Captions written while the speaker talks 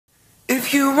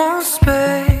If you want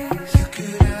space, you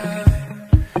could have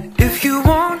it. If you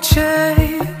want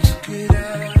change, you could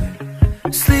have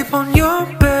it. Sleep on your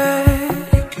bed,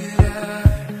 you could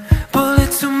have it.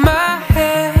 Bullet to my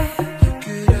head, you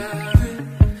could have it.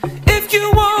 If you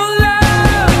want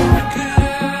love, you could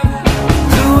have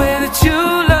it. The way that you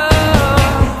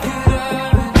love, you could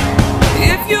have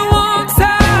it. If you want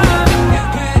time, you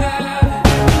could have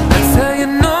it. I tell you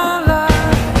no lie,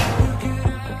 you could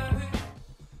have it.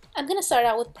 I'm going to start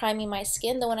out with priming my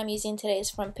skin. The one I'm using today is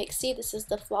from Pixi. This is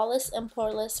the Flawless and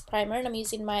Poreless Primer, and I'm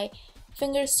using my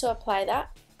fingers to apply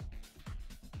that.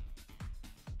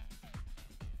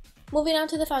 Moving on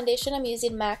to the foundation, I'm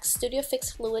using MAC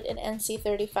StudioFix Fluid in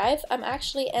NC35. I'm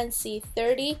actually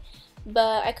NC30,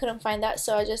 but I couldn't find that,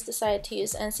 so I just decided to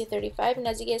use NC35. And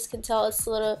as you guys can tell, it's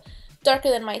a little darker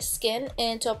than my skin.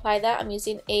 And to apply that, I'm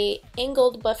using a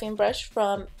angled buffing brush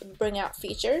from Bring Out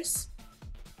Features.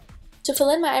 To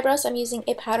fill in my eyebrows, I'm using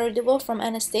a powder duo from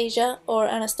Anastasia or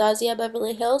Anastasia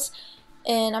Beverly Hills,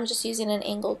 and I'm just using an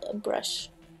angled brush.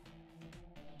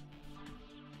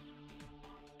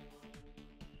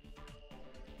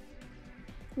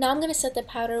 Now I'm going to set the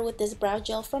powder with this brow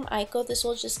gel from Eyeko. This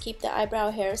will just keep the eyebrow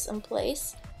hairs in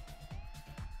place.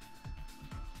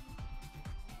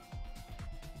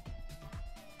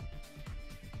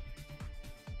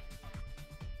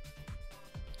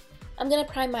 I'm going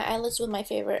to prime my eyelids with my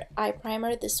favorite eye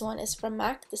primer. This one is from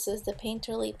MAC. This is the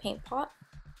Painterly Paintpot.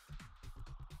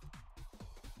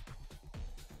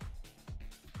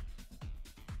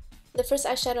 The first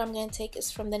eyeshadow I'm going to take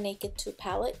is from the Naked 2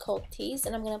 palette called Tease,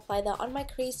 and I'm going to apply that on my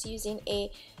crease using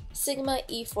a Sigma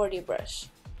E40 brush.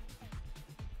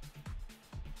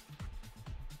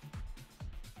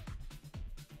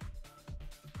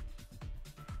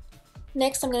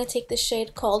 Next, I'm going to take the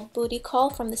shade called Booty Call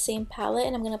from the same palette,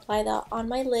 and I'm going to apply that on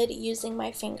my lid using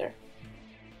my finger.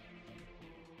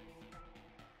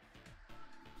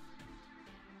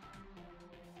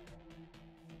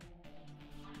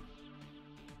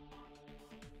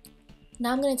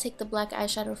 Now I'm going to take the black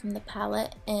eyeshadow from the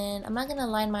palette, and I'm not going to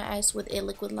line my eyes with a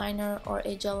liquid liner or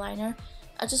a gel liner.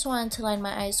 I just wanted to line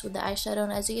my eyes with the eyeshadow,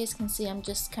 and as you guys can see, I'm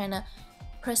just kind of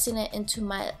pressing it into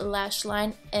my lash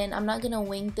line, and I'm not going to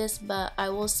wing this, but I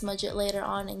will smudge it later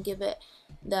on and give it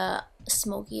the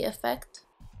smoky effect.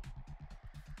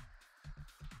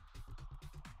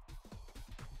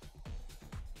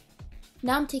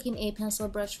 Now I'm taking a pencil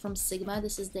brush from Sigma.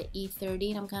 This is the E30,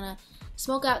 and I'm gonna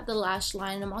smoke out the lash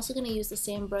line. And I'm also gonna use the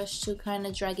same brush to kind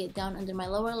of drag it down under my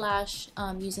lower lash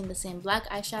using the same black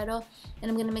eyeshadow, and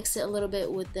I'm gonna mix it a little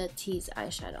bit with the Tease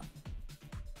eyeshadow.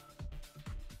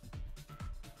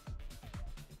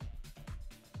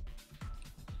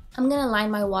 I'm gonna line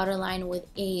my waterline with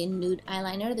a nude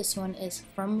eyeliner. This one is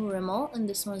from Rimmel, and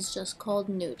this one's just called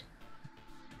Nude.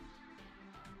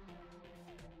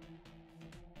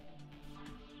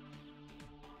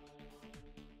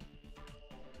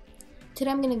 Today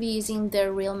I'm going to be using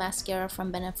the Real Mascara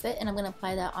from Benefit, and I'm going to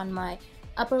apply that on my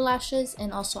upper lashes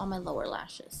and also on my lower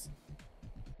lashes.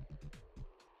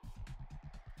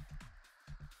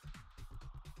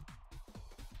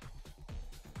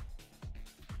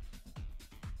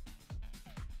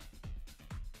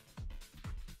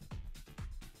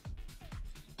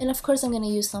 And of course I'm going to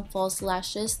use some false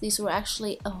lashes. These were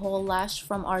actually a whole lash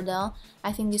from Ardell.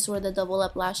 I think these were the double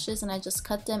up lashes, and I just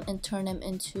cut them and turned them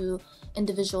into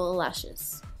individual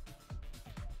lashes.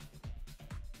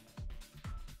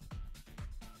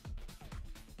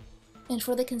 And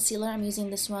for the concealer, I'm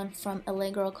using this one from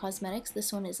Allegro Cosmetics.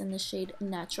 This one is in the shade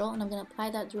Natural, and I'm going to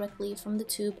apply that directly from the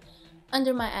tube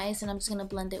under my eyes, and I'm just going to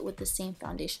blend it with the same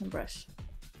foundation brush.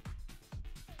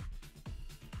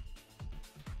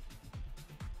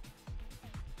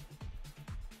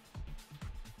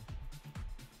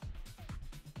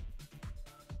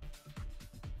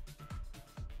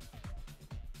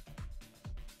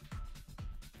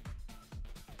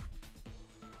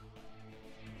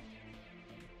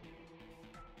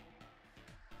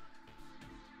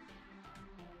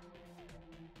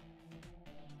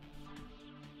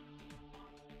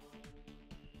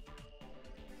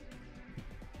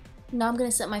 Now I'm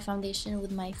going to set my foundation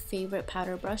with my favorite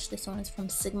powder brush. This one is from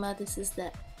Sigma. This is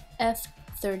the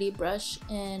F30 brush,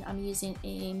 and I'm using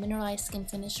a Mineralize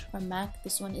Skinfinish from MAC.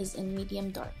 This one is in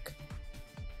medium dark.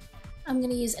 I'm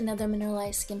going to use another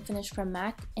Mineralize Skinfinish from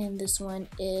MAC, and this one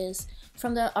is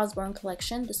from the Osbourn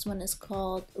collection. This one is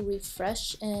called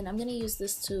Refresh, and I'm going to use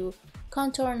this to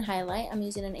contour and highlight. I'm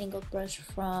using an angled brush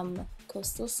from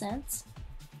Coastal Scents.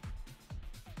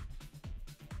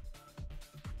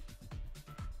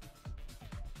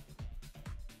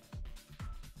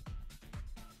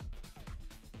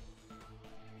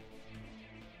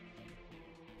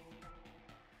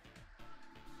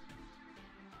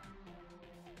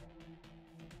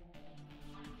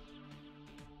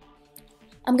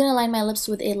 I'm going to line my lips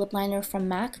with a lip liner from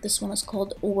MAC. This one is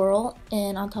called Whirl,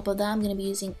 and on top of that I'm going to be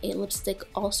using a lipstick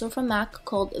also from MAC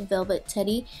called Velvet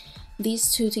Teddy.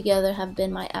 These two together have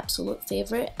been my absolute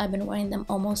favorite. I've been wearing them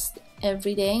almost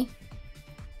every day.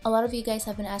 A lot of you guys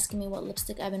have been asking me what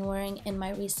lipstick I've been wearing in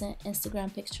my recent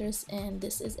Instagram pictures, and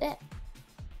this is it.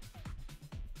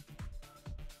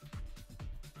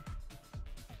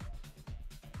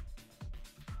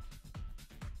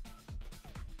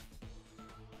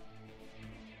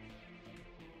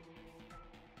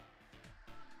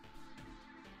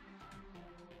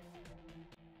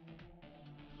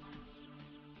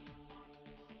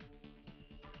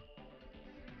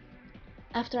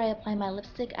 After I apply my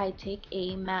lipstick, I take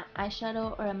a matte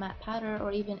eyeshadow or a matte powder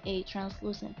or even a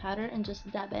translucent powder and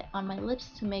just dab it on my lips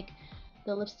to make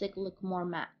the lipstick look more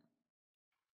matte.